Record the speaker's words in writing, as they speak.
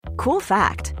Cool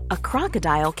fact, a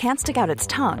crocodile can't stick out its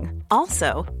tongue.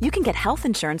 Also, you can get health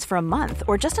insurance for a month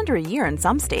or just under a year in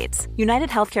some states. United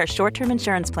Healthcare short-term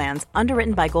insurance plans,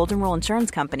 underwritten by Golden Rule Insurance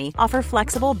Company, offer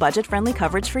flexible, budget-friendly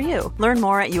coverage for you. Learn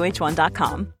more at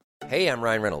uh1.com. Hey, I'm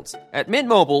Ryan Reynolds. At Mint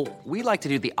Mobile, we like to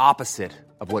do the opposite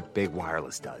of what Big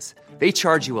Wireless does. They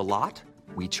charge you a lot,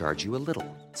 we charge you a little.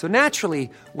 So naturally,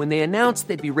 when they announced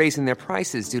they'd be raising their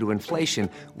prices due to inflation,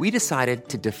 we decided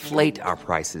to deflate our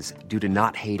prices due to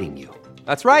not hating you.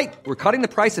 That's right. We're cutting the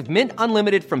price of Mint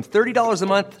Unlimited from $30 a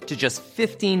month to just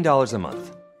 $15 a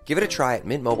month. Give it a try at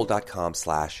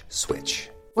mintmobile.com/switch.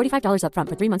 $45 up front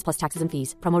for 3 months plus taxes and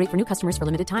fees. Promo rate for new customers for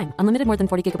limited time. Unlimited more than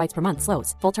 40 gigabytes per month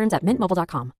slows. Full terms at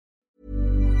mintmobile.com.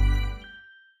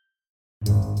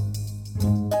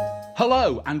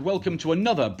 Hello and welcome to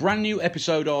another brand new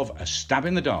episode of A Stab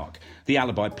in the Dark, the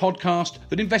Alibi podcast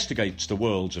that investigates the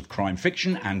worlds of crime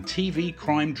fiction and TV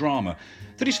crime drama,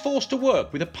 that is forced to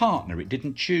work with a partner it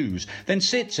didn't choose, then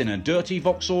sits in a dirty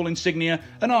Vauxhall insignia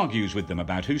and argues with them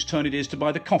about whose turn it is to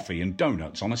buy the coffee and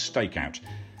donuts on a stakeout.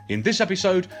 In this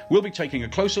episode, we'll be taking a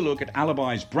closer look at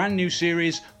Alibi's brand new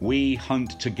series, We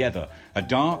Hunt Together, a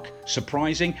dark,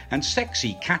 surprising and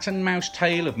sexy cat and mouse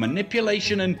tale of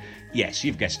manipulation and, yes,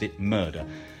 you've guessed it, murder.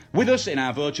 With us in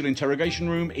our virtual interrogation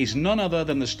room is none other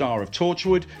than the star of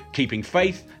Torchwood, Keeping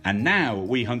Faith, and now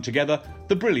We Hunt Together,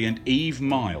 the brilliant Eve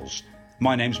Myles.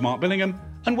 My name's Mark Billingham,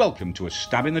 and welcome to A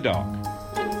Stab in the Dark.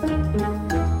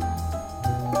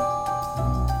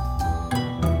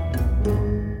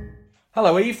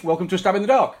 Hello, Eve. Welcome to A Stab in the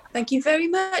Dark. Thank you very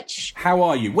much. How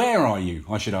are you? Where are you,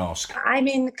 I should ask? I'm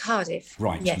in Cardiff.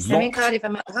 Right. Yes, I'm in Cardiff.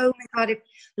 I'm at home in Cardiff.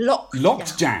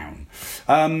 Locked down.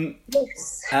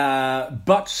 Yes.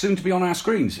 But soon to be on our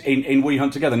screens in We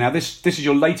Hunt Together. Now, this is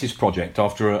your latest project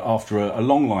after a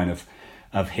long line of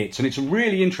hits, and it's a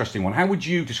really interesting one. How would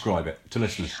you describe it to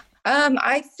listeners?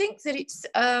 I think that it's.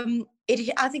 I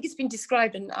think it's been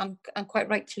described, and quite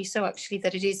rightfully so, actually,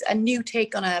 that it is a new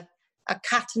take on a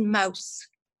cat and mouse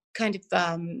kind of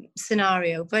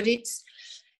scenario, but it's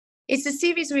a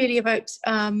series really about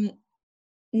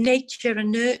nature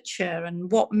and nurture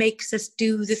and what makes us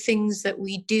do the things that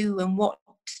we do, and what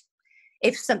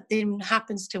if something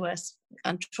happens to us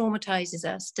and traumatizes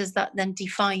us, does that then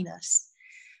define us?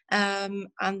 And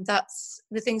that's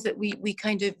the things that we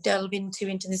kind of delve into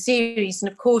the series.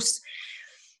 And of course,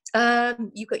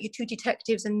 you've got your two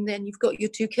detectives and then you've got your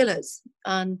two killers,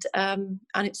 and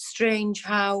it's strange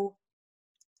how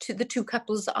the two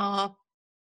couples are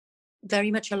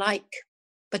very much alike,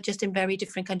 but just in very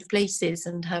different kind of places,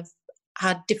 and have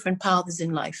had different paths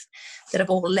in life that have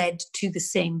all led to the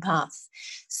same path.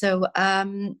 So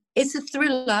it's a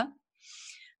thriller.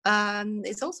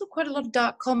 It's also quite a lot of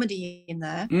dark comedy in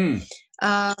there, and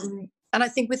I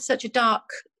think with such a dark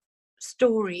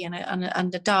story and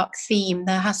a dark theme,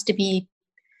 there has to be,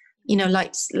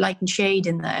 light and shade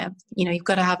in there. You've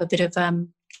got to have a bit of a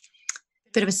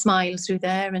smile through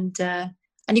there, and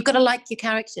you've got to like your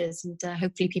characters, and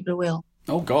hopefully people will.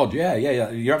 Oh God, yeah.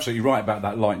 You're absolutely right about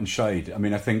that light and shade. I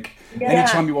mean, I think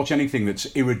anytime you watch anything that's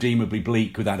irredeemably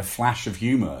bleak without a flash of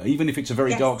humour, even if it's a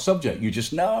very dark subject, you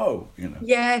just know.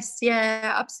 Yes,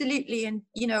 yeah, absolutely, and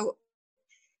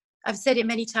I've said it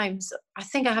many times. I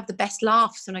think I have the best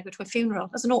laughs when I go to a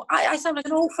funeral. I sound like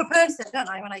an awful person, don't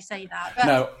I, when I say that? But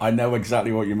no, I know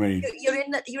exactly what you mean.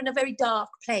 You're in a very dark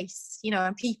place,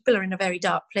 and people are in a very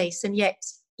dark place, and yet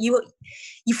you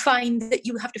find that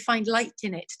you have to find light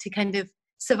in it to kind of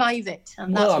survive it.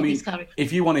 And that's what these characters.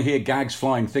 If you want to hear gags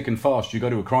flying thick and fast, you go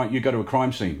to a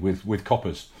crime scene with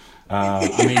coppers.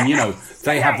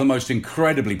 They have the most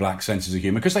incredibly black senses of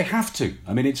humour because they have to.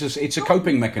 I mean, it's a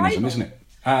coping mechanism, isn't it?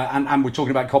 And we're talking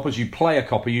about coppers. You play a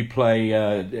copper. You play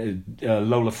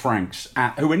Lola Franks,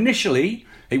 who initially,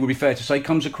 it would be fair to say,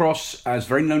 comes across as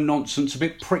very no-nonsense, a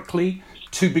bit prickly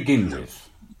to begin with.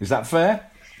 Is that fair?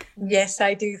 Yes,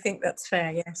 I do think that's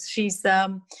fair. Yes, she's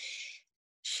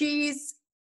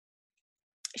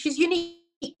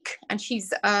unique, and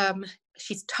she's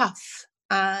tough,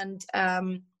 and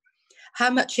how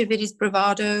much of it is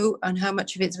bravado and how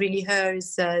much of it's really her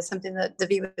is something that the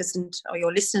viewers or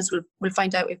your listeners will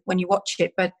find out when you watch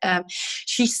it. But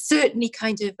she's certainly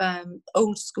kind of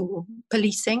old school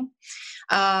policing.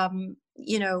 White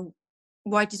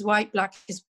is white, black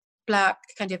is black,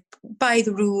 kind of by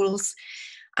the rules,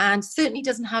 and certainly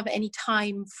doesn't have any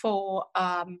time for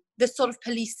the sort of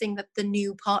policing that the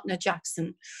new partner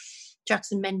Jackson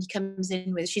Mendy comes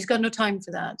in with. She's got no time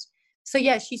for that. So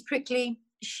yeah, she's prickly.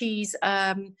 She's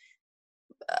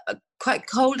quite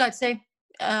cold, I'd say,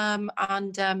 and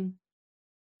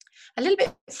a little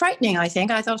bit frightening, I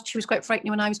think. I thought she was quite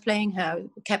frightening when I was playing her.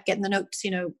 I kept getting the notes,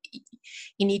 you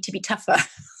need to be tougher.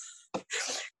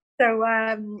 So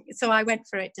I went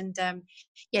for it. And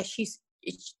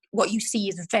what you see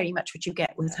is very much what you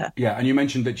get with her. Yeah, and you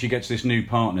mentioned that she gets this new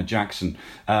partner, Jackson,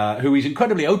 who is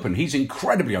incredibly open. He's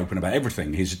incredibly open about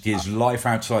everything, his life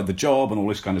outside the job and all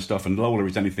this kind of stuff, and Lola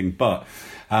is anything but.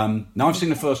 Now, I've seen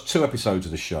the first 2 episodes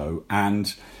of the show,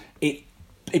 and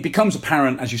it becomes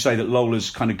apparent, as you say, that Lola's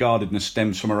kind of guardedness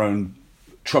stems from her own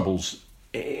troubles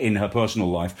in her personal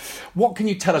life. What can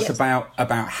you tell us about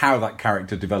how that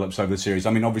character develops over the series?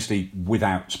 I mean, obviously,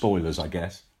 without spoilers, I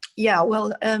guess. Yeah,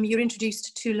 well, you're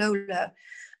introduced to Lola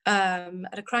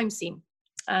at a crime scene,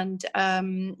 and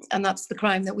that's the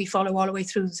crime that we follow all the way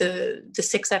through the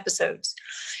 6 episodes.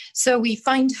 So we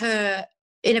find her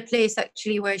in a place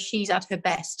actually where she's at her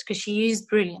best, because she is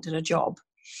brilliant at her job.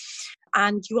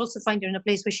 And you also find her in a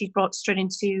place where she's brought straight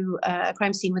into a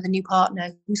crime scene with a new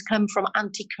partner who's come from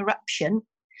anti-corruption,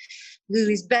 who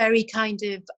is very kind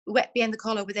of wet behind the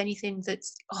collar with anything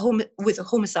that's with a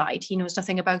homicide. He knows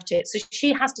nothing about it. So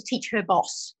she has to teach her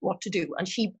boss what to do, and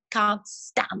she can't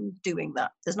stand doing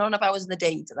that. There's not enough hours in the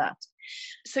day to that.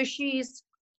 So she's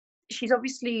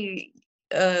obviously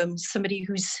somebody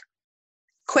who's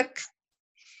quick,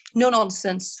 no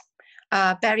nonsense,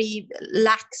 very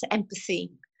lacks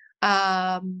empathy,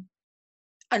 and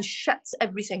shuts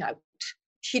everything out.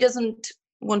 She doesn't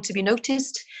want to be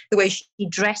noticed. The way she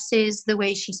dresses, the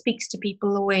way she speaks to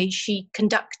people, the way she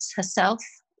conducts herself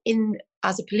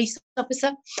as a police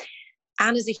officer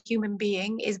and as a human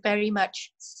being is very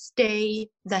much stay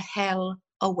the hell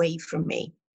away from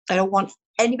me. I don't want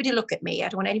anybody to look at me. I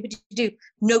don't want anybody to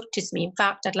notice me. In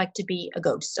fact, I'd like to be a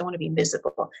ghost. I want to be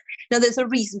invisible. Now, there's a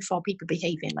reason for people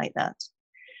behaving like that.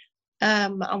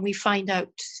 And we find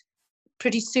out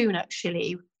pretty soon,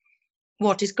 actually,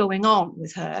 what is going on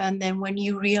with her. And then when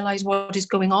you realize what is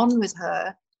going on with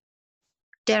her,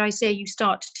 dare I say, you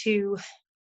start to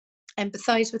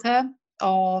empathize with her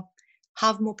or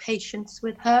have more patience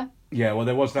with her. Yeah, well,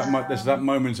 there's that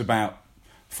moment about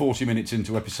 40 minutes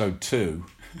into episode 2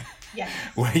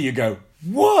 where you go,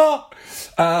 what?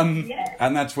 And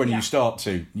that's when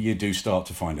you do start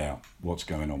to find out what's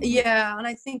going on with her. And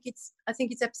I think it's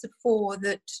episode 4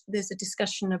 that there's a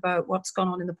discussion about what's gone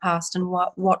on in the past and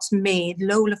what's made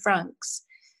Lola Franks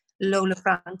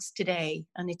today.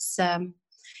 And it's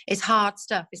hard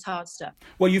stuff.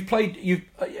 Well, you've played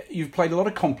a lot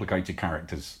of complicated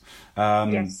characters.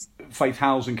 Faith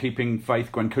Howells in Keeping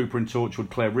Faith, Gwen Cooper in Torchwood,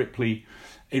 Claire Ripley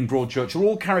in Broadchurch are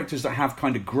all characters that have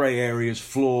kind of grey areas,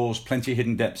 flaws, plenty of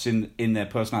hidden depths in their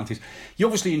personalities. You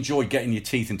obviously enjoy getting your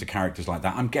teeth into characters like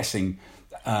that. I'm guessing,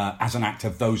 as an actor,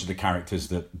 those are the characters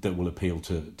that will appeal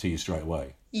to you straight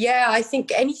away. Yeah, I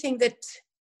think anything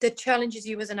that challenges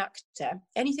you as an actor,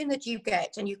 anything that you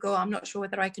get and you go, I'm not sure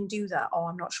whether I can do that, or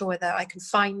I'm not sure whether I can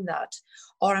find that,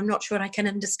 or I'm not sure I can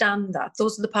understand that.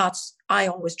 Those are the parts I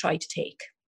always try to take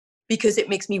because it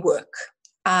makes me work.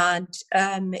 And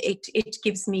it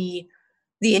gives me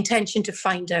the intention to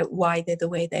find out why they're the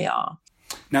way they are.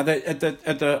 Now, at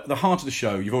the heart of the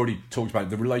show, you've already talked about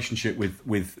the relationship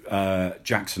with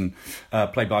Jackson,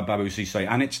 played by Babou Ceesay,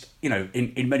 and it's,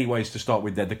 in many ways, to start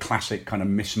with, they're the classic kind of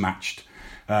mismatched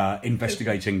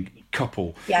investigating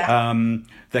couple.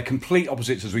 They're complete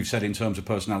opposites, as we've said, in terms of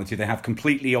personality. They have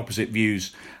completely opposite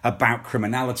views about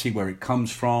criminality, where it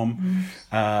comes from.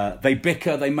 They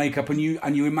bicker, they make up, and you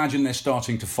imagine they're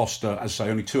starting to foster, as I say,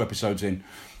 only 2 episodes in,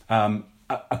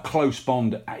 a close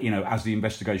bond, as the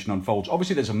investigation unfolds.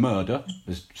 Obviously, there's a murder.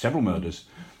 There's several murders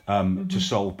to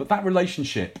solve, but that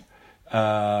relationship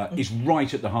is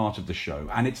right at the heart of the show,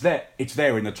 and it's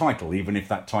there in the title, even if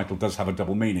that title does have a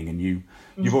double meaning. And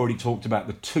you've already talked about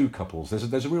the 2 couples.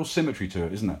 There's a real symmetry to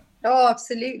it, isn't there? Oh,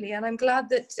 absolutely, and I'm glad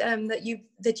that you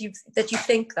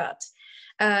think that.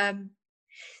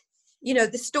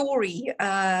 The story,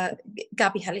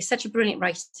 Gabby Hell is such a brilliant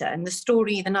writer, and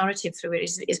the narrative through it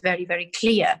is very, very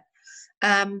clear.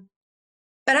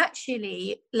 But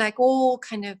actually, like all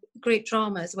kind of great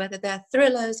dramas, whether they're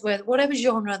thrillers, whatever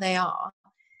genre they are,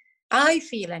 I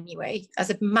feel anyway,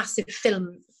 as a massive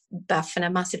film buff and a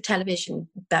massive television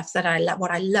buff, that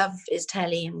what I love is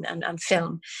telly and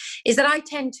film, is that I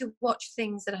tend to watch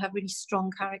things that have really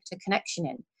strong character connection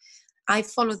in. I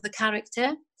follow the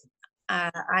character.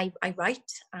 I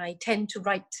tend to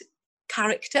write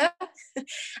character,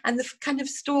 and the kind of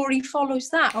story follows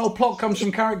that. Oh, plot comes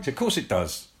from character. Of course it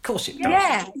does.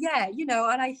 Yeah,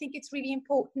 and I think it's really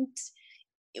important,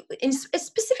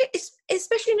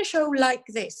 especially in a show like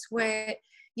this, where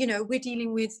we're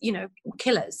dealing with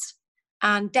killers,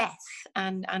 and death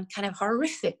and kind of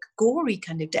horrific, gory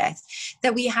kind of death,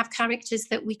 that we have characters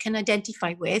that we can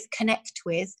identify with, connect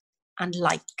with, and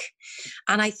like.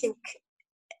 And I think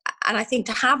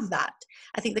to have that,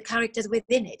 I think the characters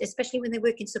within it, especially when they're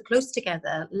working so close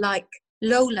together, like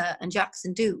Lola and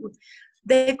Jackson do,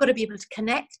 they've got to be able to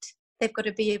connect. They've got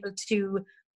to be able to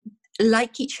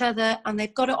like each other, and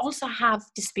they've got to also have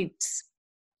disputes.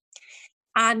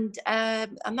 And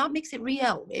that makes it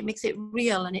real. It makes it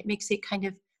real, and it makes it kind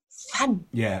of fun.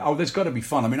 Yeah. Oh, there's got to be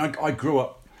fun. I mean, I grew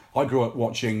up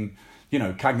watching, you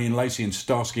know, Cagney and Lacey and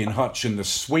Starsky and Hutch and the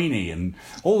Sweeney and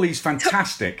all these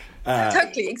fantastic.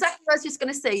 Totally, exactly what I was just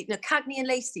going to say. You know, Cagney and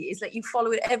Lacey is like you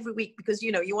follow it every week because,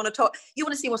 you know, you want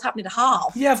to see what's happening to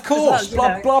Half. Yeah, of course.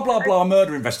 Well, blah, blah, blah, blah,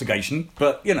 murder investigation.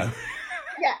 But, you know.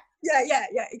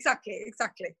 Yeah, exactly.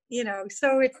 You know,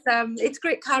 so it's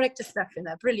great character stuff in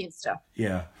there, brilliant stuff.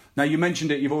 Yeah. Now, you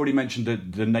mentioned it, you've already mentioned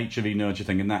the nature v nurture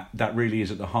thing, and that really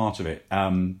is at the heart of it.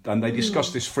 And they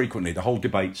discuss this frequently, the whole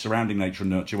debate surrounding nature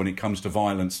and nurture when it comes to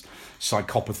violence,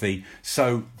 psychopathy.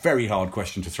 So, very hard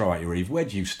question to throw at you, Eve. Where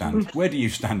do you stand? Where do you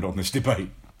stand on this debate?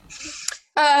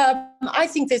 I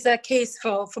think there's a case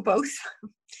for both.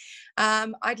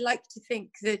 I'd like to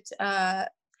think that...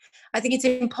 I think it's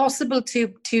impossible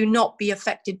to not be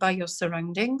affected by your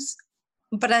surroundings.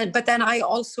 But then I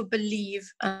also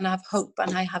believe and have hope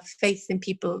and I have faith in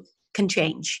people can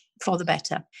change for the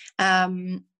better.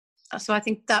 So I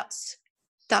think that's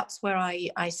where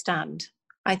I stand.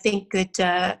 I think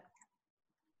that,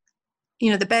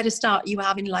 you know, the better start you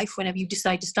have in life whenever you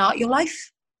decide to start your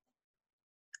life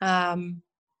can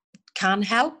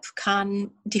help,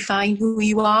 can define who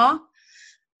you are.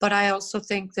 But I also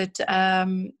think that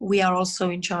we are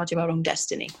also in charge of our own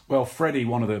destiny. Well, Freddie,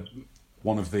 one of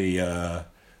the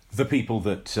people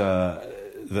that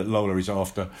Lola is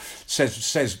after,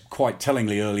 says quite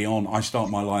tellingly early on, "I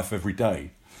start my life every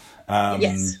day."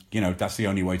 Yes. You know, that's the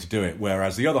only way to do it.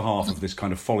 Whereas the other half of this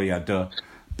kind of folie à deux,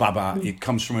 Baba, it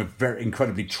comes from a very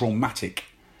incredibly traumatic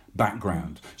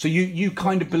background. So you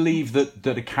kind of believe that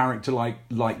a character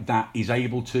like that is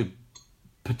able to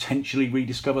potentially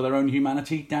rediscover their own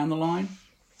humanity down the line?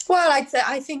 Well,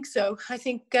 I think so. I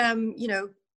think, you know,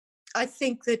 I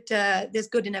think that there's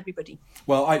good in everybody.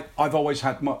 Well, I've always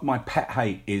had, my pet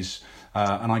hate is,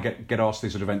 and I get asked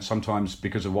this at events sometimes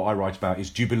because of what I write about, is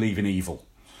do you believe in evil?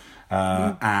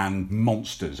 And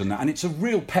monsters and that, and it's a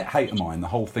real pet hate of mine, the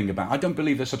whole thing about I don't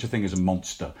believe there's such a thing as a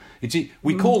monster.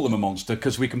 We call them a monster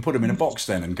because we can put them in a box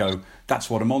then and go,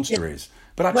 that's what a monster is.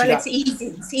 But actually, it's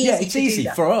easy. It's easy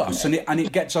for us, and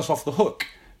it gets us off the hook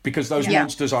because those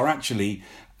monsters are actually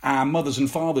our mothers and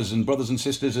fathers and brothers and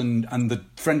sisters and the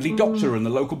friendly doctor and the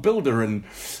local builder, and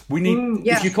we need.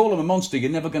 If you call them a monster, you're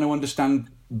never going to understand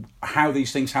how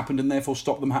these things happened and therefore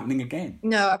stop them happening again.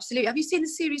 No, absolutely. Have you seen the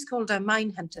series called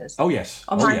Mindhunters? Oh yes.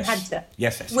 Or Mindhunter?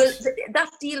 Yes. Well,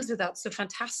 that deals with that so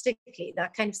fantastically.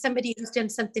 That kind of somebody who's done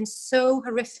something so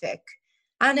horrific.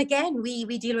 And again, we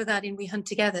deal with that in We Hunt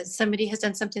Together. Somebody has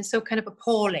done something so kind of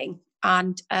appalling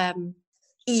and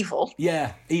evil.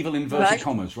 Yeah, evil inverted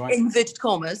commas, right? Inverted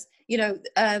commas, you know,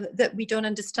 that we don't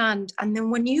understand. And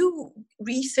then when you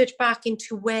research back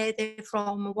into where they're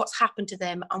from and what's happened to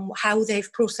them and how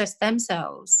they've processed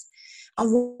themselves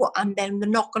and then the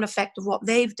knock-on effect of what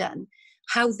they've done,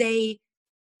 how they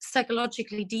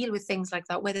psychologically deal with things like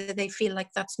that, whether they feel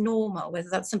like that's normal, whether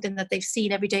that's something that they've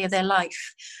seen every day of their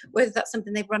life, whether that's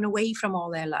something they've run away from all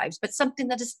their lives, but something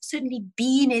that has certainly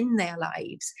been in their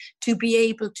lives, to be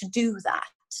able to do that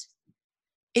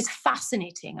is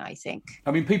fascinating, I think.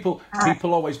 I mean, people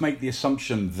always make the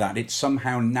assumption that it's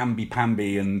somehow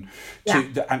namby-pamby and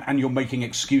you're making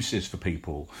excuses for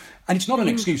people. And it's not an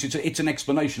excuse, it's an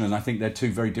explanation, and I think they're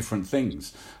two very different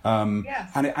things. And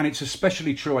it's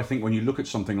especially true, I think, when you look at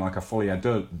something like a folie à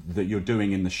deux that you're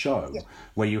doing in the show,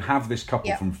 where you have this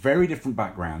couple from very different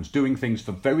backgrounds doing things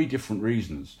for very different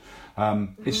reasons.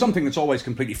 It's something that's always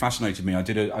completely fascinated me. I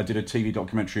did a TV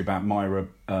documentary about Myra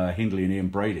Hindley and Ian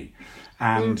Brady.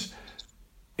 And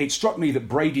it struck me that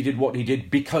Brady did what he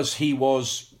did because he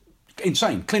was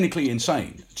insane, clinically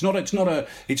insane. It's not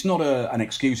an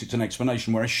excuse; it's an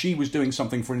explanation. Whereas she was doing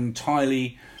something for an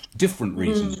entirely different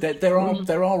reason. There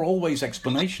are always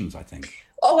explanations, I think.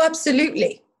 Oh,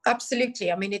 absolutely.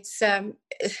 I mean, it's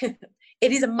it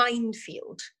is a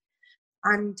minefield,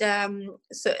 and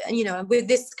so you know, with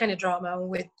this kind of drama,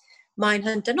 with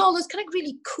Mindhunt and all those kind of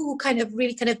really cool,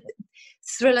 really kind of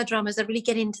thriller dramas that really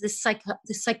get into the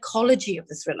psychology of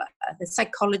the thriller, the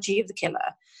psychology of the killer.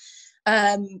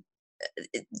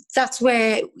 That's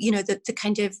where, you know, the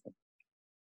kind of,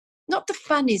 not the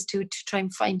fun is to try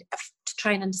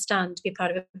and understand, to be a part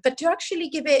of it, but to actually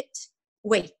give it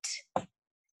weight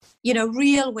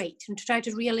real weight and to try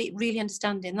to really, really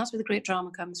understand it. And that's where the great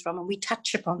drama comes from. And we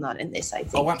touch upon that in this, I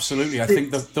think. Oh, absolutely. I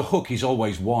think the hook is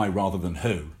always why rather than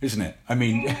who, isn't it? I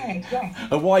mean,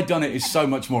 a why done it is so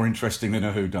much more interesting than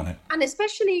a who done it. And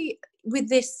especially with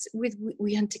this, with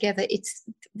We Hunt Together, it's,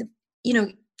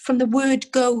 from the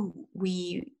word go,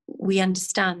 we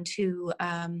understand who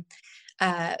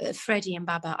Freddie and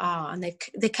Babou are. And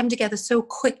they come together so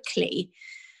quickly.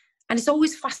 And it's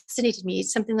always fascinated me.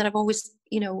 It's something that I've always,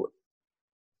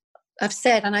 I've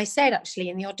said, and I said actually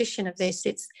in the audition of this,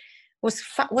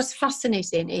 what's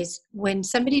fascinating is when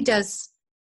somebody does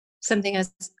something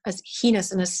as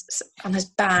heinous and as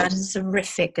bad, as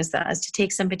horrific as that, as to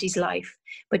take somebody's life,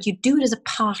 but you do it as a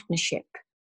partnership.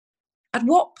 At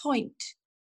what point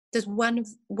does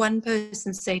one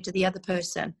person say to the other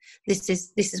person, this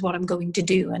is what I'm going to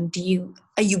do, and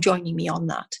are you joining me on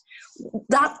that?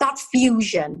 That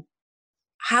fusion.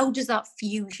 How does that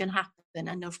fusion happen?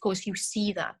 And of course, you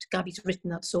see that. Gabby's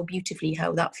written that so beautifully,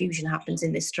 how that fusion happens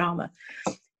in this drama.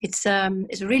 It's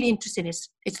really interesting. It's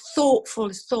thoughtful,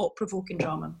 it's thought-provoking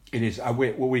drama. It is.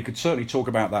 We could certainly talk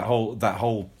about that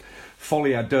whole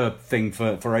folie à deux thing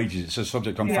for ages. It's a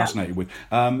subject I'm fascinated with.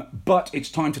 But it's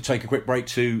time to take a quick break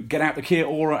to get out the Kia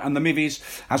Aura and the Mivies.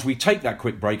 As we take that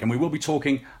quick break, and we will be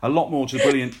talking a lot more to the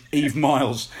brilliant Eve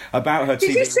Myles about her TV.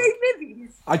 Did you say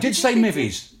Mivies? I did say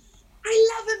Mivies. I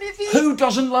love a Mivvy. Who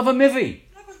doesn't love a Mivvy?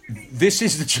 This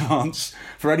is the chance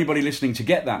for anybody listening to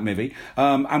get that Mivvy.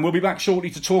 And we'll be back shortly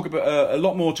to talk about a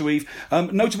lot more to Eve,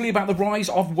 notably about the rise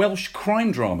of Welsh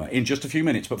crime drama in just a few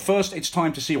minutes. But first, it's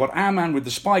time to see what our man with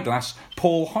the spyglass,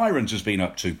 Paul Hirons, has been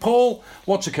up to. Paul,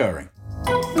 what's occurring?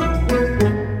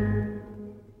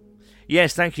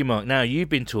 Yes, thank you, Mark. Now, you've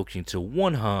been talking to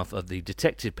one half of the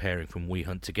detective pairing from We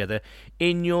Hunt Together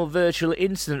in your virtual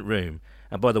incident room.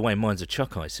 And by the way, mine's a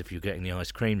chuck ice if you're getting the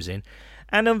ice creams in.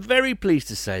 And I'm very pleased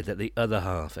to say that the other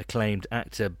half, acclaimed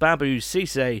actor Babou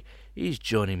Ceesay, is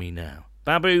joining me now.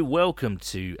 Babou, welcome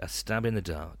to A Stab in the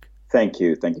Dark. Thank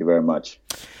you very much.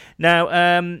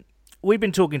 Now, we've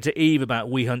been talking to Eve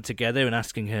about We Hunt Together and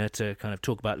asking her to kind of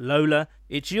talk about Lola.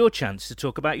 It's your chance to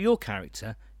talk about your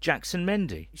character, Jackson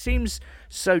Mendy. He seems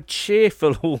so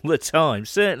cheerful all the time,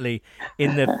 certainly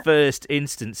in the first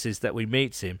instances that we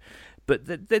meet him. But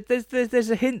there's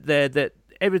a hint there that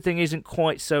everything isn't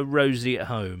quite so rosy at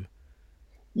home.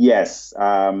 Yes.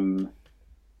 I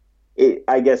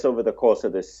guess over the course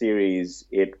of the series,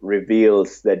 it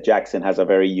reveals that Jackson has a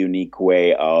very unique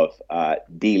way of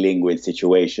dealing with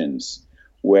situations,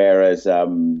 whereas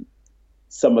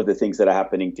some of the things that are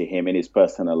happening to him in his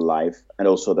personal life, and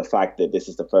also the fact that this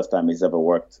is the first time he's ever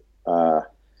worked a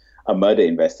murder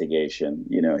investigation.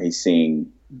 He's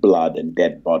seeing blood and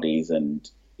dead bodies and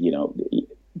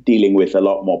dealing with a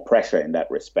lot more pressure in that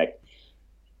respect.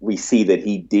 We see that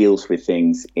he deals with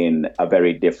things in a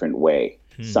very different way.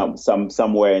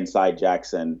 Somewhere inside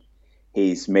Jackson,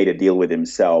 he's made a deal with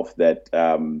himself that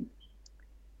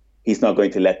he's not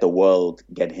going to let the world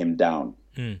get him down.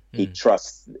 He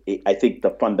trusts. I think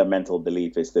the fundamental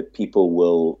belief is that people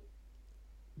will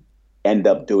end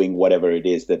up doing whatever it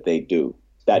is that they do.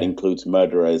 That includes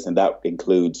murderers, and that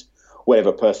includes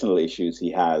whatever personal issues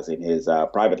he has in his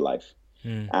private life.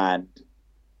 And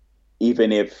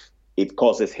even if it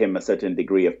causes him a certain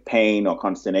degree of pain or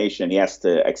consternation, he has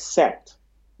to accept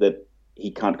that he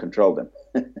can't control them.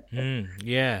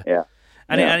 Yeah.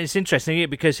 And it's interesting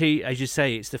because he, as you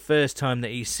say, it's the first time that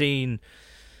he's seen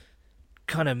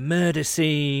kind of murder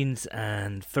scenes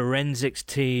and forensics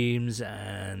teams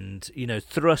and,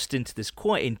 thrust into this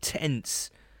quite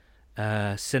intense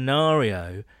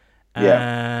scenario.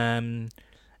 And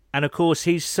of course,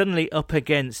 he's suddenly up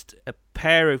against a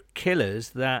pair of killers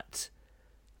that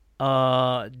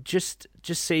are just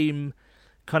seem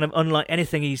kind of unlike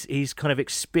anything he's kind of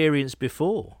experienced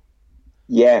before.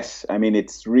 Yes, I mean,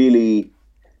 it's really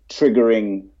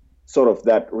triggering sort of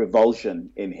that revulsion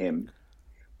in him,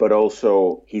 but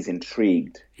also he's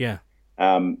intrigued. Yeah.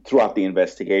 Throughout the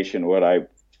investigation, what I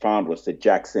found was that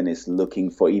Jackson is looking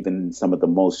for even some of the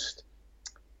most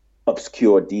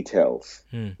obscure details,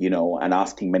 and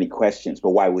asking many questions.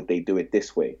 But why would they do it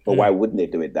this way? But why wouldn't they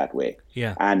do it that way?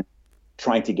 Yeah. And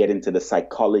trying to get into the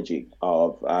psychology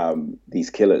of these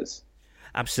killers.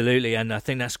 Absolutely. And I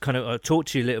think that's kind of, I'll talk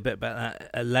to you a little bit about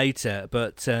that later.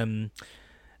 But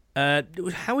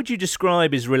how would you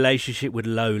describe his relationship with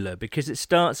Lola? Because it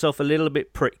starts off a little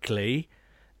bit prickly.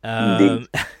 It's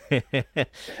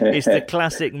the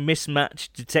classic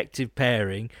mismatched detective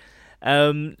pairing.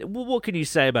 What can you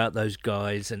say about those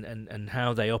guys and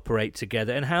how they operate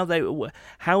together and how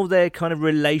their kind of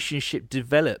relationship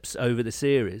develops over the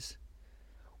series?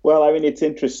 Well, I mean, it's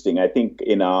interesting. I think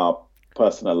in our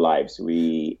personal lives,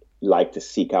 we like to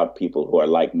seek out people who are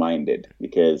like-minded,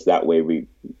 because that way we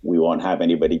won't have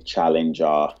anybody challenge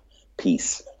our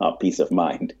peace of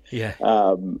mind. Yeah.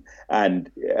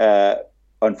 And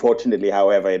unfortunately,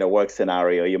 however, in a work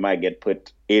scenario, you might get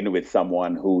put in with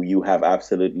someone who you have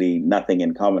absolutely nothing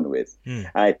in common with. And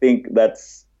I think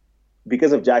that's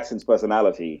because of Jackson's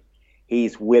personality.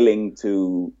 He's willing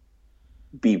to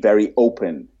be very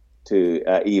open to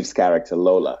Eve's character,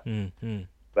 Lola.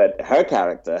 But her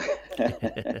character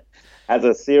has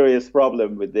a serious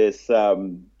problem with this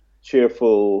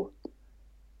cheerful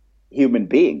human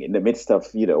being in the midst of,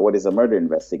 what is a murder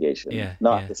investigation,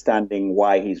 not understanding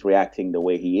why he's reacting the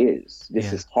way he is.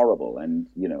 This is horrible. And,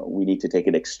 we need to take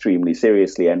it extremely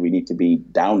seriously, and we need to be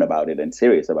down about it and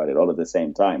serious about it all at the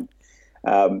same time.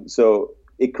 So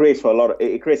it creates a lot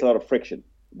of friction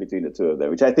between the two of them,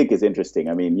 which I think is interesting.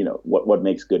 I mean, what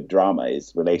makes good drama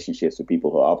is relationships with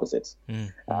people who are opposites.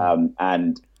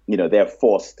 And, they're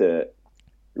forced to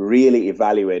really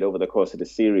evaluate over the course of the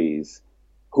series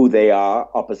who they are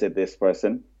opposite this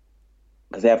person,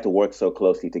 because they have to work so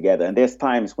closely together. And there's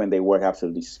times when they work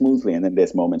absolutely smoothly, and then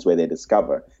there's moments where they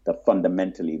discover that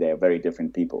fundamentally they are very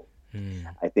different people.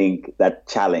 I think that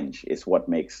challenge is what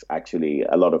makes actually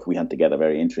a lot of We Hunt Together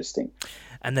very interesting.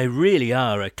 And they really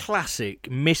are a classic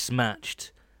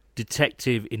mismatched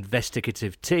detective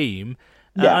investigative team.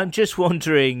 I'm just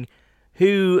wondering,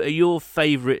 who are your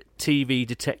favourite TV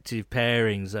detective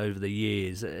pairings over the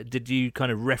years? Did you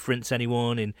kind of reference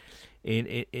anyone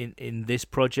in this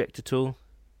project at all?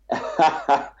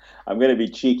 I'm going to be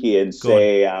cheeky and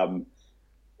say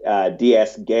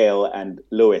D.S. Gale and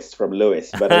Lewis from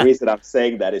Lewis. But the reason I'm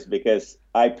saying that is because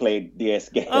I played D.S.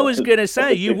 Gale. I was going to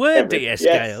say, you were D.S.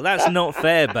 Gale. That's not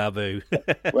fair, Babou.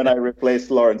 When I replaced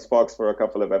Lawrence Fox for a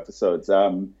couple of episodes.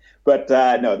 But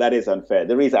no, that is unfair.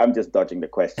 The reason I'm just dodging the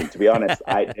question, to be honest,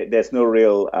 there's no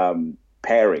real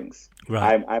pairings.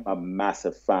 Right. I'm a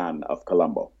massive fan of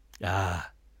Columbo.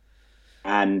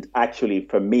 And actually,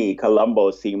 for me, Columbo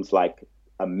seems like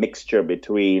a mixture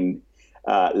between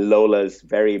Lola's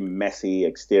very messy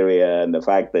exterior and the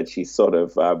fact that she's sort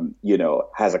of,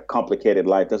 has a complicated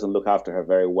life, doesn't look after her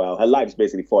very well. Her life's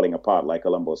basically falling apart like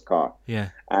Columbo's car. Yeah.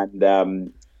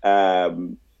 And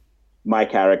my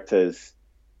character's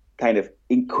kind of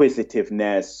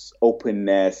inquisitiveness,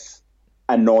 openness,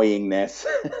 annoyingness,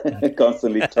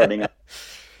 constantly turning up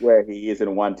where he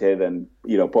isn't wanted and,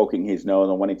 poking his nose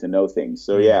and wanting to know things.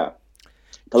 So, yeah.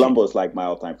 Columbo's like my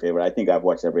all-time favorite. I think I've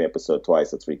watched every episode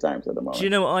twice or three times at the moment. Do you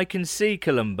know what? I can see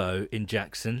Columbo in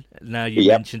Jackson, now you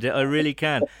mentioned it. I really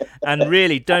can. And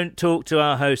really, don't talk to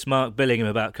our host, Mark Billingham,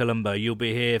 about Columbo. You'll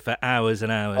be here for hours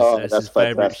and hours. Oh, It's that's his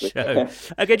favourite fantastic.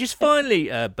 show. Okay, just finally,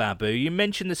 Babou, you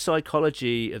mentioned the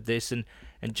psychology of this, and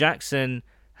Jackson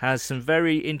has some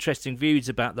very interesting views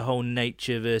about the whole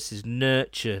nature versus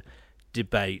nurture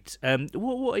debate.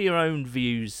 What are your own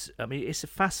views? I mean, it's a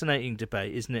fascinating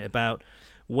debate, isn't it, about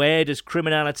where does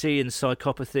criminality and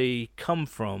psychopathy come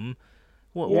from?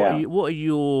 What are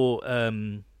your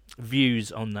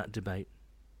views on that debate?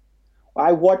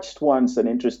 I watched once an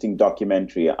interesting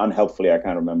documentary. Unhelpfully, I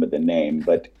can't remember the name,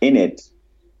 but in it,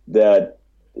 the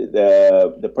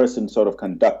person sort of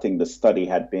conducting the study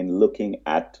had been looking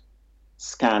at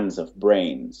scans of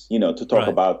brains, to talk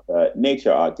about the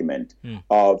nature argument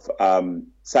of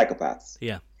psychopaths.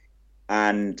 Yeah,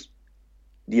 and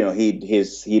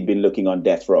he'd been looking on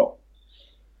death row.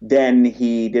 Then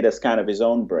he did a scan of his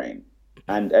own brain,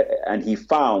 and he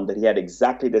found that he had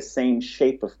exactly the same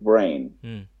shape of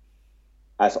brain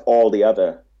as all the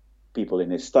other people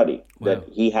in his study. Wow. That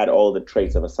he had all the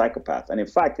traits of a psychopath. And in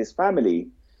fact, his family,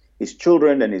 his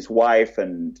children and his wife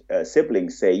and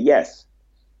siblings say, yes,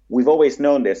 we've always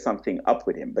known there's something up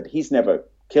with him, but he's never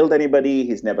killed anybody.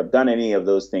 He's never done any of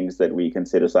those things that we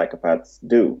consider psychopaths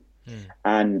do.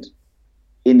 And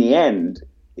in the end,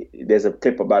 there's a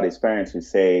clip about his parents who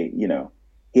say,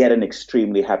 he had an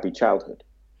extremely happy childhood.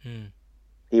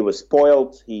 He was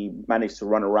spoiled. He managed to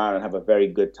run around and have a very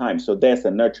good time. So there's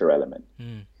the nurture element.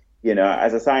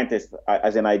 As a scientist,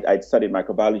 I'd studied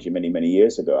microbiology many, many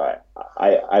years ago.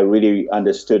 I really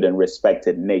understood and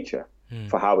respected nature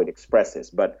for how it expresses.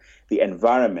 But the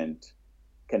environment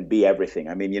can be everything.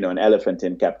 I mean, an elephant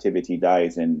in captivity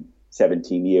dies in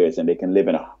 17 years and they can live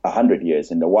in 100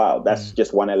 years in the wild. That's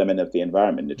just one element of the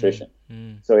environment, nutrition.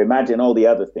 So imagine all the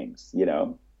other things,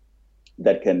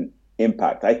 that can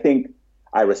impact. I think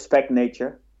I respect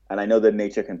nature, and I know that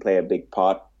nature can play a big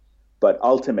part, but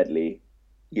ultimately,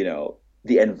 the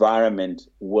environment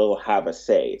will have a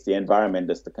say. It's the environment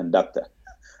that's the conductor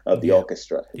of the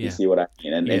orchestra. You see what I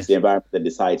mean? And it's the environment that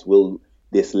decides, will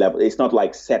this level. It's not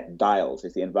like set dials.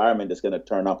 It's the environment that's going to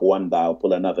turn up one dial,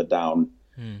 pull another down.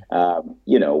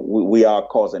 We are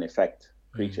cause and effect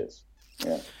creatures.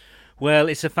 Yeah. Well,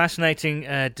 it's a fascinating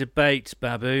debate,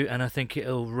 Babou, and I think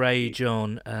it'll rage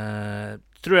on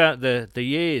throughout the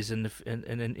years and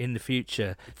in the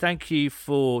future. Thank you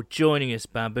for joining us,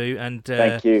 Babou. And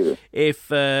thank you.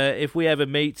 If we ever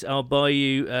meet, I'll buy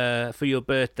you for your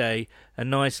birthday a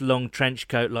nice long trench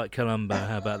coat like Columbo.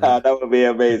 How about that? That would be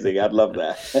amazing. I'd love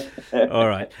that. All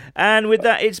right. And with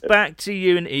that, it's back to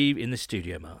you and Eve in the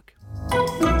studio, Mark.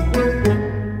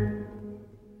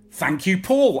 Thank you,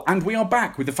 Paul. And we are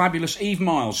back with the fabulous Eve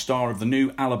Myles, star of the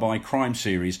new Alibi crime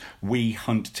series, We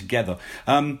Hunt Together.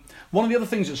 One of the other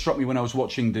things that struck me when I was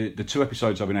watching the 2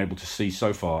 episodes I've been able to see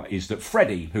so far is that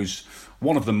Freddie, who's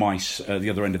one of the mice at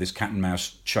the other end of this cat and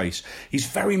mouse chase, he's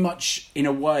very much, in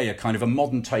a way, a kind of a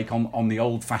modern take on the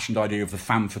old-fashioned idea of the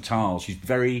femme fatale. She's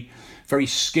very, very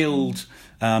skilled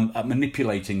at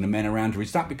manipulating the men around her.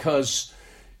 Is that because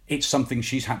it's something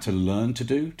she's had to learn to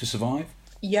do to survive?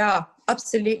 Yeah,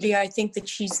 absolutely. I think that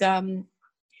she's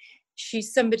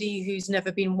somebody who's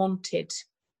never been wanted,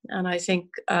 and I think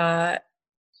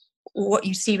what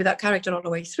you see with that character all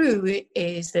the way through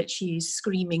is that she's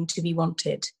screaming to be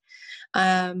wanted.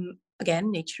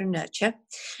 Again, nature and nurture,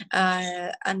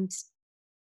 and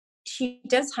she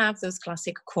does have those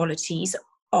classic qualities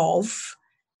of,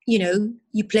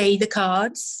 you play the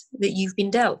cards that you've been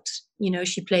dealt.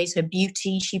 She plays her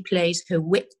beauty, she plays her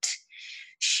wit.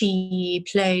 She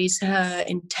plays her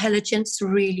intelligence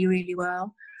really, really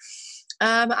well.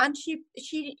 And she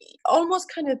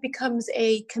almost kind of becomes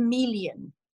a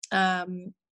chameleon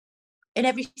in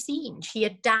every scene. She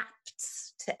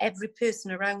adapts to every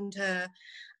person around her,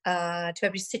 to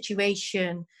every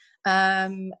situation.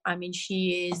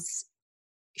 She is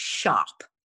sharp,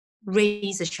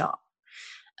 razor sharp.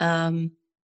 And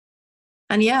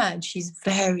she's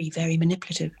very, very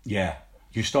manipulative. Yeah.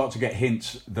 You start to get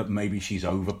hints that maybe she's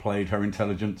overplayed her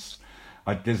intelligence.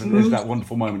 There's that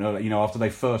wonderful moment, after they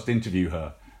first interview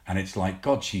her, and it's like,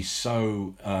 God, she's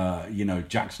so,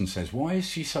 Jackson says, why is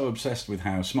she so obsessed with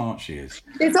how smart she is?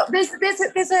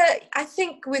 I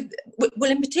think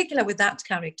in particular with that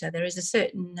character, there is a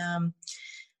certain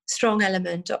strong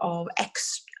element of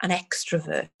an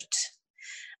extrovert.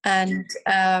 And,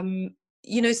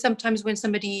 sometimes when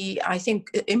somebody, I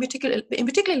think,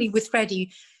 particularly with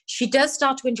Freddie, she does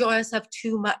start to enjoy herself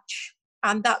too much,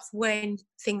 and that's when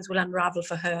things will unravel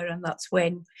for her, and that's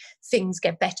when things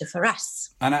get better for us.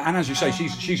 And as you say,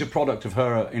 she's a product of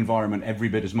her environment every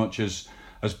bit as much as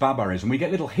Babou is, and we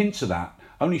get little hints of that.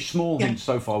 Only small hints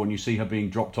so far when you see her being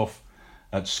dropped off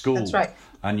at school. That's right.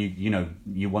 And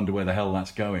you wonder where the hell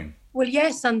that's going. Well,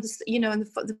 yes, and and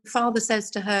the father says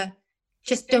to her,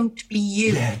 "Just don't be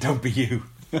you." Yeah, don't be you.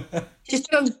 Just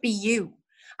don't be you.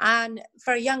 And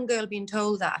for a young girl being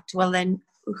told that, well then,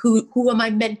 who am I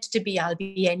meant to be? I'll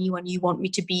be anyone you want me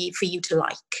to be for you to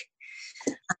like.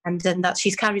 And then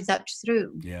she's carried that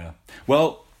through. Yeah.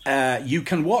 Well, you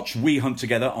can watch We Hunt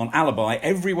Together on Alibi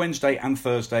every Wednesday and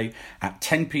Thursday at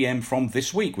 10 p.m. from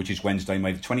this week, which is Wednesday,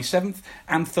 May the 27th,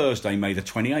 and Thursday, May the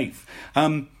 28th.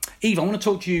 Eve, I want to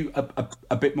talk to you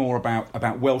a bit more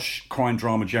about Welsh crime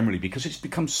drama generally, because it's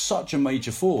become such a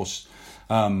major force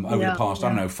over the past,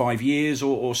 5 years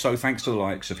or so, thanks to the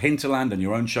likes of Hinterland and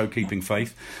your own show, Keeping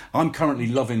Faith. I'm currently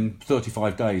loving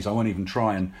 35 Days. I won't even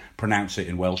try and pronounce it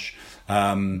in Welsh.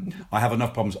 I have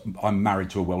enough problems. I'm married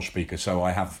to a Welsh speaker, so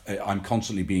I'm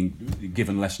constantly being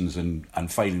given lessons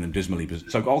and failing them dismally.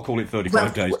 So I'll call it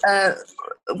 35 Days.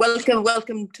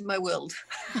 Welcome to my world.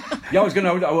 Yeah, I was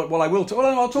going to. Well, I will.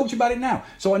 I'll talk to you about it now.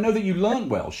 So I know that you learnt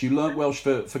Welsh. You learnt Welsh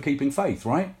for Keeping Faith,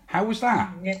 right? How was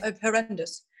that? Yeah,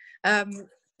 horrendous.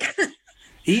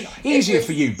 Easier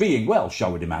for you being Welsh, I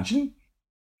would imagine.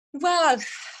 Well,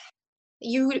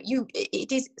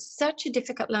 it is such a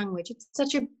difficult language. It's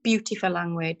such a beautiful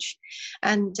language,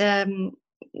 and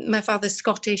my father's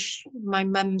Scottish, my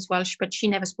mum's Welsh, but she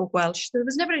never spoke Welsh. There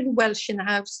was never any Welsh in the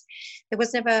house.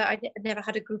 I never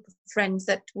had a group of friends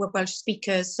that were Welsh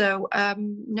speakers. So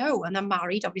no, and I'm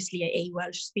married, obviously a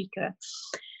Welsh speaker,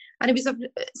 and it was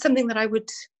something that I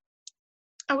would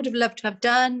have loved to have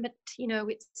done, but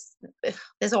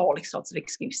there's all sorts of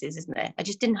excuses, isn't there? I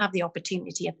just didn't have the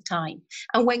opportunity at the time.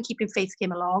 And when Keeping Faith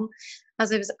came along,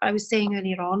 as I was saying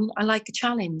earlier on, I like a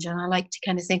challenge, and I like to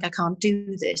kind of think I can't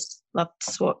do this.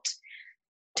 That's what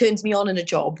turns me on in a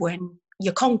job, when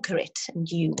you conquer it and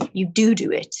you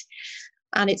do it.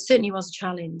 And it certainly was a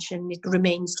challenge, and it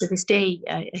remains to this day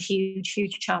a huge,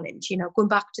 huge challenge. Going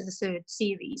back to the 3rd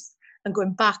series and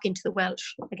going back into the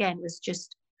Welsh again was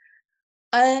just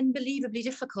unbelievably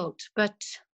difficult, but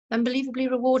unbelievably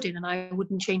rewarding, and I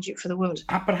wouldn't change it for the world.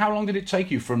 But how long did it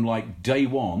take you from like day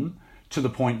one to the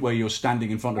point where you're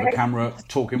standing in front of a camera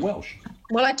talking Welsh?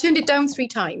 Well, I turned it down 3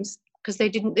 times because they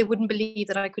wouldn't believe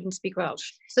that I couldn't speak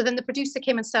Welsh. So then the producer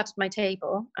came and sat at my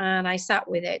table, and I sat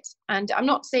with it. And I'm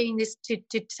not saying this to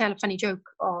tell a funny joke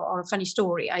or a funny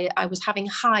story. I was having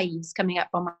hives coming up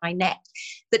on my neck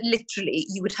that literally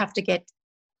you would have to get,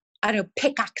 I don't know,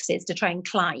 pickaxes to try and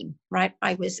climb, right?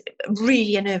 I was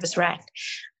really a nervous wreck.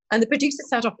 And the producer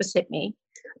sat opposite me,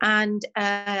 and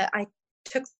I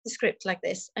took the script like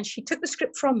this, and she took the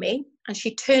script from me and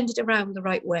she turned it around the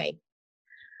right way.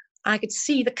 I could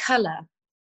see the colour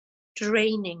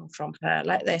draining from her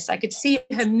like this. I could see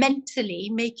her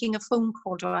mentally making a phone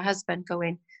call to her husband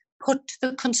going, put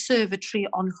the conservatory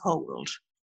on hold.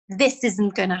 This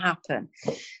isn't going to happen.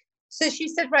 So she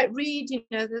said, right, read,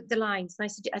 the lines. And I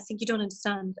said, I think you don't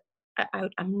understand.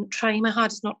 I'm trying my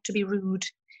hardest not to be rude,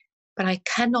 but I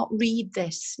cannot read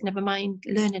this. Never mind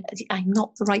learning. I'm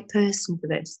not the right person for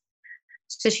this.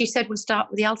 So she said, we'll start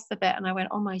with the alphabet. And I went,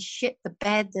 oh my shit, the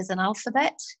bed, there's an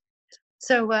alphabet.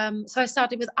 So I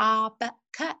started with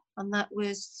Arbeka, and that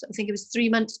was, I think it was 3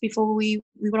 months before we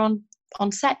were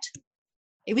on set.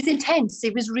 It was intense.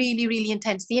 It was really, really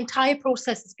intense. The entire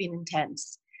process has been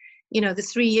intense. The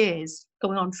 3 years,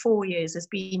 going on 4 years, has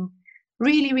been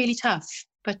really, really tough.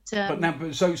 But I'm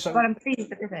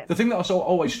pleased with it. The thing that also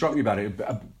always struck me about it,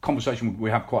 a conversation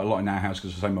we have quite a lot in our house,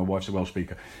 because I say my wife's a Welsh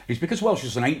speaker, is because Welsh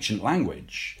is an ancient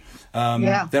language.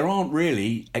 There aren't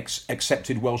really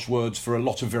accepted Welsh words for a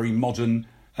lot of very modern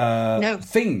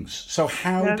things. So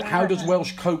how does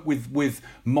Welsh cope with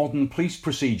modern police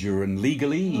procedure and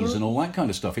legalese and all that kind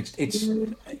of stuff?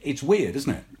 It's weird,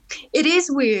 isn't it? It is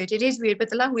weird, but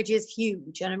the language is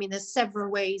huge. And I mean, there's several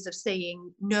ways of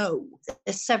saying no.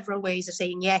 There's several ways of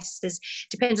saying yes.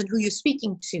 Depends on who you're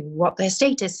speaking to, what their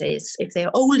status is, if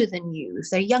they're older than you, if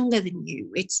they're younger than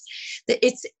you.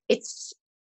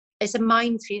 It's a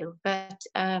minefield, but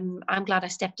I'm glad I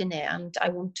stepped in there, and I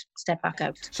won't step back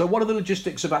out. So what are the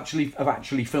logistics of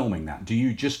actually filming that? Do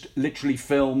you just literally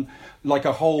film like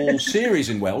a whole series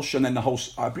in Welsh, and then the whole...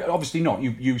 Obviously not.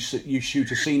 You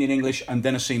shoot a scene in English and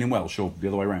then a scene in Welsh, or the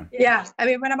other way around? Yeah. I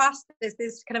mean, when I'm asked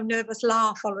this kind of nervous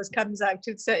laugh always comes out.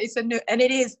 It's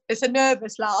a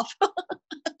nervous laugh.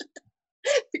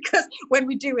 Because when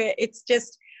we do it, it's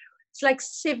like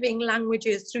sieving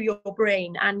languages through your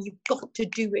brain, and you've got to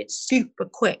do it super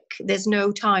quick. There's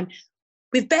no time.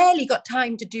 We've barely got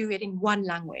time to do it in one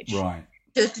language. Right.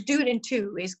 To do it in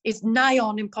 2 is nigh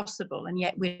on impossible, and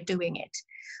yet we're doing it.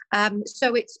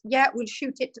 So we'll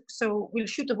shoot it. So we'll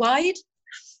shoot a wide,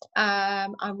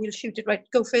 and we'll shoot it right.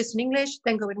 Go first in English,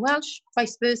 then go in Welsh,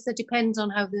 vice versa. Depends on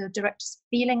how the director's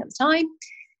feeling at the time.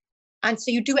 And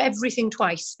so you do everything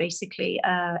twice, basically.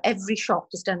 Every shot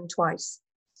is done twice.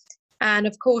 And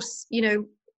of course,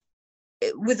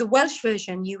 with the Welsh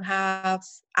version, you have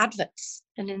adverts,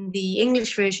 and in the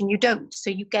English version, you don't. So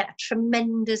you get a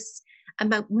tremendous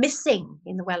amount missing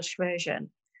in the Welsh version.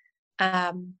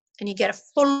 And you get a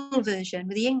full version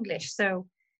with the English. So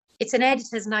it's an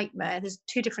editor's nightmare. There's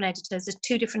 2 different editors, there's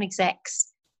 2 different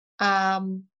execs. A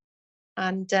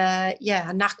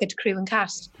knackered crew and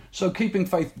cast. So keeping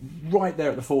faith right there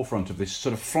at the forefront of this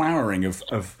sort of flowering of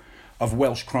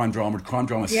Welsh crime drama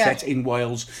set in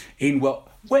Wales.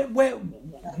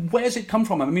 Where's it come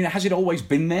from? I mean, has it always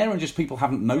been there and just people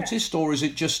haven't noticed, or is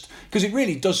it just because it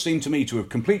really does seem to me to have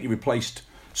completely replaced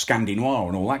Scandinois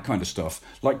and all that kind of stuff?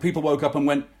 Like people woke up and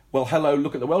went, well, hello,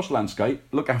 look at the Welsh landscape,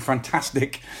 look how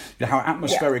fantastic, how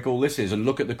atmospheric all this is, and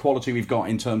look at the quality we've got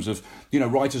in terms of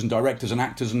writers and directors and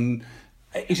actors. And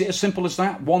is it as simple as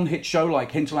that? One hit show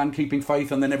like Hinterland, Keeping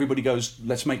Faith, and then everybody goes,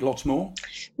 let's make lots more?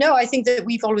 No, I think that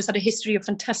we've always had a history of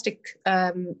fantastic,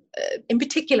 in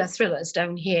particular, thrillers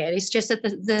down here. It's just that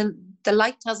the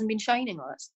light hasn't been shining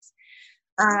on us.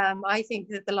 I think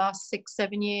that the last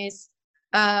 6-7 years,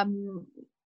 the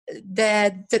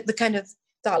kind of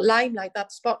that limelight,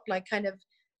 that spotlight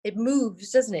it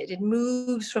moves, doesn't it? It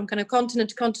moves from kind of continent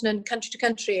to continent, country to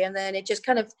country, and then it just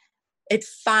it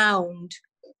found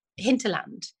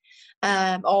Hinterland,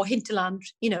 or Hinterland,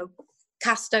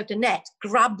 cast out a net,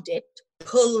 grabbed it,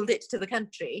 pulled it to the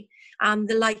country, and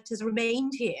the light has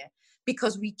remained here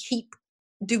because we keep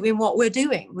doing what we're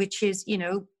doing, which is,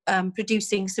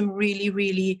 producing some really,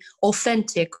 really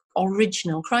authentic,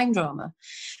 original crime drama.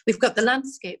 We've got the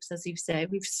landscapes, as you've said.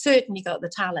 We've certainly got the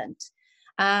talent.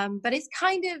 But it's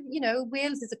kind of,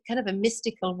 Wales is a kind of a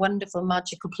mystical, wonderful,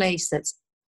 magical place that's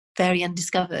very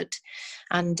undiscovered.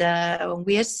 And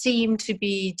we seem to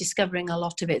be discovering a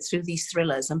lot of it through these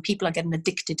thrillers, and people are getting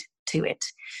addicted to it.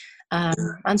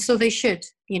 And so they should,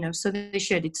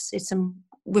 It's some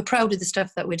we're proud of the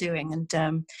stuff that we're doing,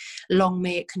 and long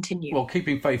may it continue. Well,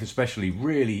 Keeping Faith especially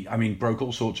really, I mean, broke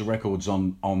all sorts of records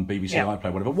on BBC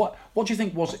iPlayer, whatever. What do you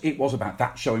think it was about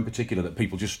that show in particular that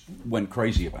people just went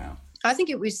crazy about? I think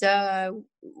it was,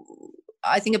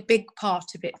 I think a big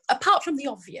part of it, apart from the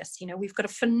obvious, we've got a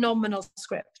phenomenal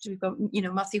script. We've got,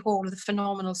 Matthew Hall with a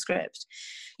phenomenal script.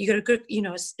 You've got a good,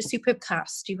 a superb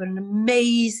cast. You've got an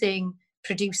amazing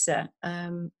producer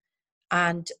and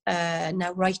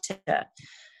now writer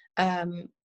and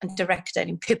director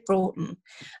in Pip Broughton.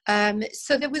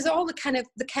 So there was all the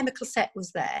chemical set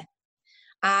was there.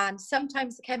 And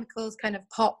sometimes the chemicals kind of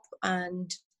pop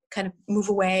and kind of move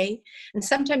away, and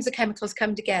sometimes the chemicals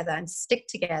come together and stick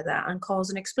together and cause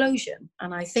an explosion.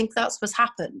 And I think that's what's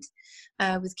happened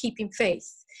with Keeping Faith.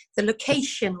 The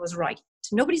location was right.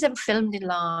 Nobody's ever filmed in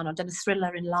Larne or done a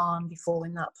thriller in Larne before,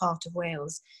 in that part of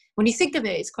Wales. When you think of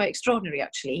it, it's quite extraordinary,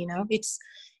 actually.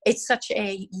 It's such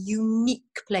a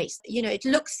unique place. It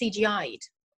looks CGI'd.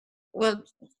 Well,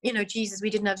 Jesus,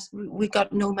 we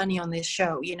got no money on this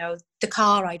show. The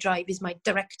car I drive is my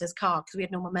director's car because we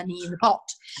had no more money in the pot.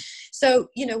 So,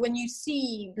 when you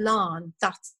see Larne,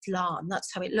 that's Larne.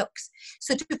 That's how it looks.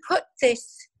 So to put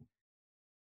this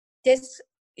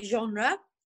genre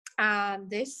and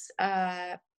this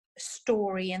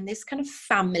story and this kind of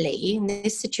family in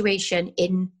this situation,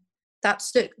 in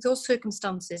those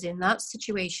circumstances, in that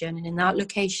situation and in that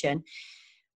location,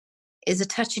 is a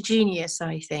touch of genius,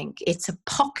 I think. It's a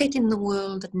pocket in the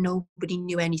world that nobody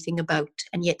knew anything about,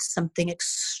 and yet something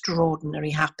extraordinary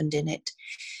happened in it.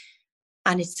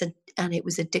 And it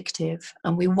was addictive,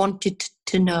 and we wanted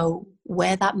to know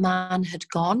where that man had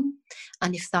gone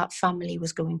and if that family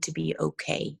was going to be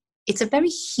okay. It's a very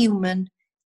human,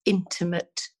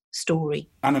 intimate story.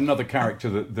 And another character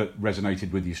that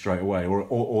resonated with you straight away,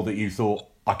 or that you thought,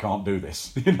 I can't do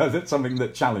this. That's something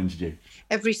that challenged you.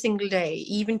 Every single day,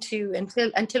 even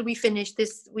until we finish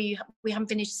this, we haven't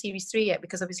finished series 3 yet,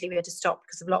 because obviously we had to stop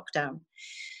because of lockdown.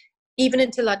 Even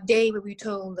until that day where we were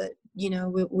told that,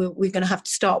 we're going to have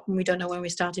to stop and we don't know when we're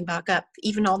starting back up.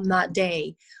 Even on that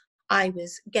day, I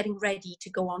was getting ready to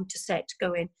go on to set,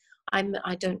 going, I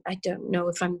don't know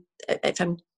if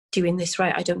I'm doing this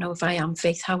right. I don't know if I am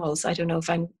Faith Howells. I don't know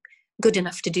if I'm good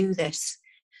enough to do this.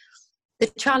 The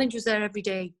challenge was there every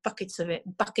day, buckets of it,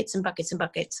 buckets and buckets and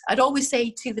buckets. I'd always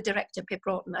say to the director, Pip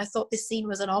Broughton, I thought this scene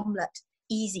was an omelette,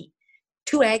 easy.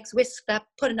 2 eggs, whisked up,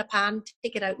 put in a pan,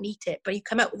 take it out and eat it. But you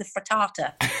come out with a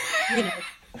frittata,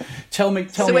 Tell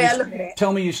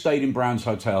me you stayed in Brown's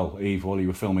Hotel, Eve, while you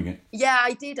were filming it. Yeah,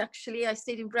 I did, actually. I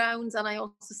stayed in Brown's, and I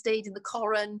also stayed in the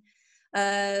Corran.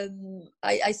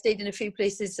 I stayed in a few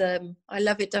places. I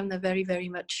love it down there very, very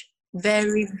much.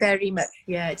 Very, very much.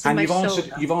 Yeah, it's in my soul.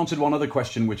 You've answered one other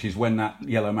question, which is when that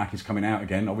Yellow Mac is coming out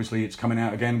again. Obviously, it's coming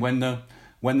out again when the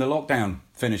lockdown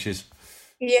finishes.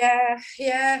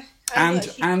 Yeah. And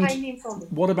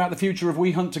what about the future of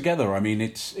We Hunt Together? I mean,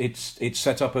 it's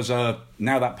set up as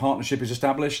now that partnership is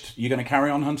established. You're going to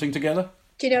carry on hunting together?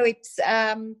 It's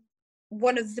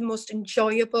one of the most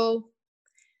enjoyable,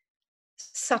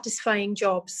 satisfying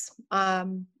jobs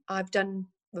I've done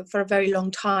for a very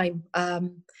long time.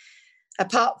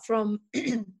 Apart from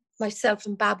myself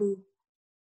and Babou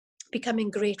becoming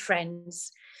great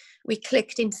friends, we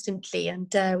clicked instantly,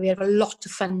 and we had a lot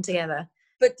of fun together.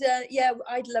 But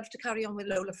I'd love to carry on with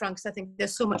Lola Franks. I think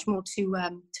there's so much more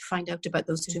to find out about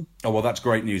those two. Oh, well, that's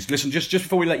great news. Listen, just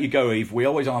before we let you go, Eve, we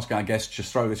always ask our guests,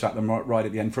 just throw this at them right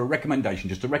at the end, for a recommendation,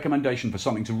 just a recommendation for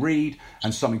something to read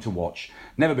and something to watch.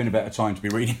 Never been a better time to be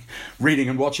reading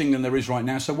and watching than there is right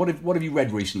now. So what have you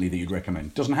read recently that you'd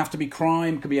recommend? Doesn't have to be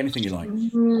crime, could be anything you like.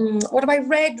 What have I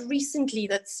read recently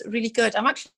that's really good? I'm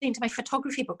actually into my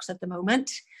photography books at the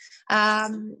moment.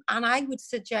 And I would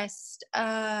suggest...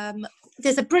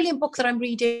 there's a brilliant book that I'm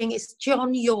reading. It's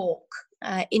John York,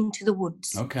 Into the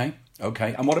Woods. Okay.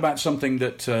 And what about something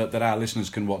that our listeners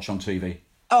can watch on TV?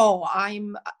 Oh,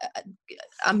 I'm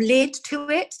late to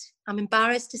it. I'm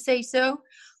embarrassed to say so,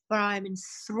 but I'm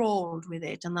enthralled with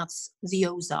it, and that's The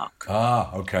Ozark.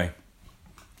 Ah, okay.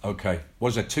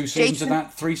 Was there 2 seasons of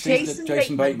that? 3 seasons of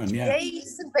Jason Bateman, yeah.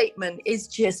 Jason Bateman is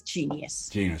just genius.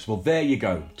 Well, there you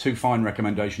go. 2 fine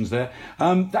recommendations there.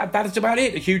 That is about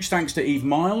it. A huge thanks to Eve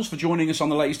Myles for joining us on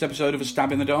the latest episode of A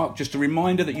Stab in the Dark. Just a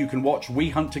reminder that you can watch We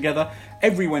Hunt Together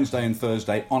every Wednesday and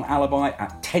Thursday on Alibi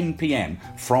at 10 p.m.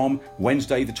 from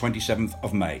Wednesday the 27th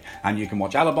of May. And you can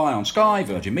watch Alibi on Sky,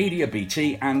 Virgin Media,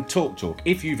 BT and TalkTalk.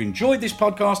 If you've enjoyed this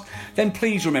podcast, then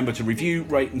please remember to review,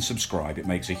 rate and subscribe. It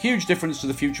makes a huge difference to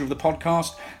the future of the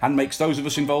podcast and makes those of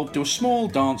us involved do a small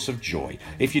dance of joy.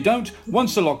 If you don't,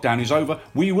 once the lockdown is over,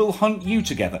 we will hunt you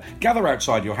together. Gather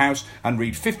outside your house and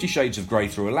read 50 Shades of Grey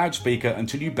through a loudspeaker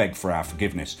until you beg for our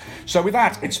forgiveness. So with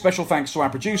that, it's special thanks to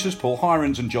our producers, Paul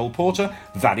Hirons and Joel Porter.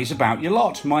 That is about your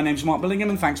lot. My name's Mark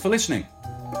Billingham, and thanks for listening.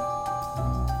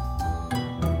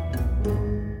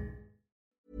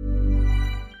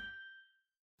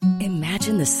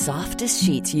 Imagine the softest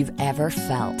sheets you've ever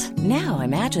felt. Now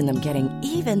imagine them getting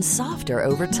even softer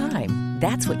over time.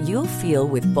 That's what you'll feel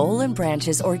with Boll &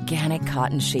 Branch's organic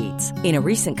cotton sheets. In a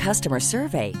recent customer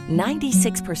survey,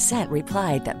 96%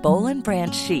 replied that Boll &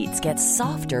 Branch sheets get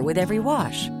softer with every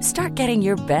wash. Start getting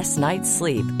your best night's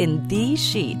sleep in these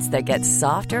sheets that get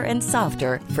softer and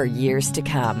softer for years to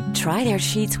come. Try their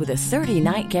sheets with a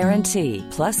 30-night guarantee.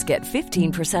 Plus, get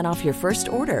 15% off your first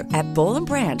order at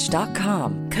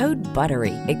bollandbranch.com. Code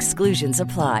BUTTERY. Exclusions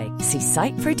apply. See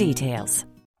site for details.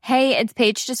 Hey, it's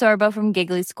Paige DeSorbo from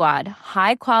Giggly Squad.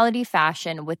 High quality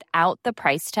fashion without the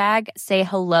price tag. Say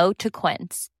hello to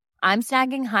Quince. I'm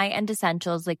snagging high-end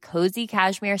essentials like cozy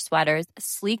cashmere sweaters,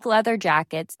 sleek leather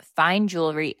jackets, fine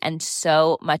jewelry, and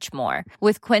so much more.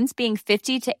 With Quince being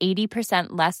 50 to 80%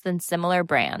 less than similar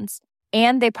brands.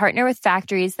 And they partner with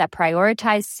factories that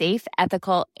prioritize safe,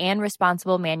 ethical, and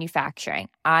responsible manufacturing.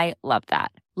 I love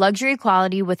that. Luxury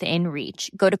quality within reach.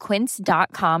 Go to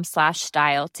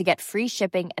quince.com/style to get free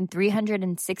shipping and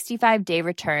 365-day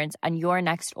returns on your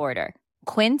next order.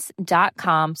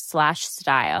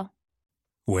 Quince.com/style.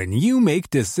 When you make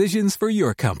decisions for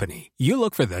your company, you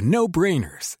look for the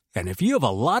no-brainers. And if you have a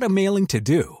lot of mailing to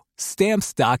do,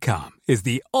 Stamps.com is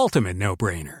the ultimate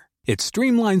no-brainer. It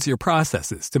streamlines your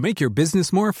processes to make your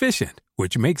business more efficient,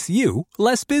 which makes you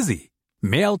less busy.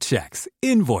 Mail checks,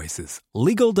 invoices,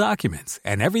 legal documents,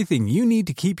 and everything you need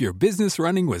to keep your business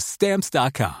running with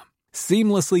Stamps.com.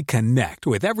 Seamlessly connect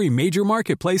with every major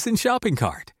marketplace and shopping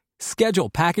cart.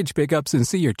 Schedule package pickups and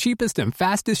see your cheapest and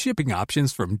fastest shipping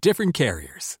options from different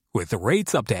carriers, with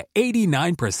rates up to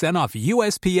 89% off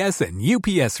USPS and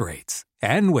UPS rates.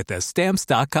 And with the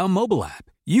Stamps.com mobile app,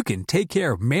 you can take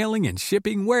care of mailing and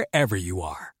shipping wherever you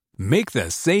are. Make the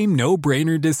same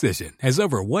no-brainer decision as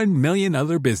over 1 million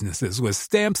other businesses with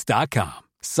Stamps.com.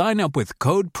 Sign up with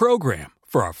code PROGRAM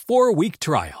for a 4-week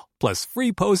trial, plus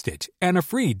free postage and a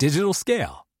free digital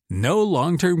scale. No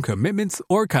long-term commitments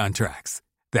or contracts.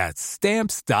 That's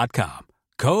Stamps.com.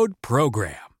 Code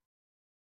PROGRAM.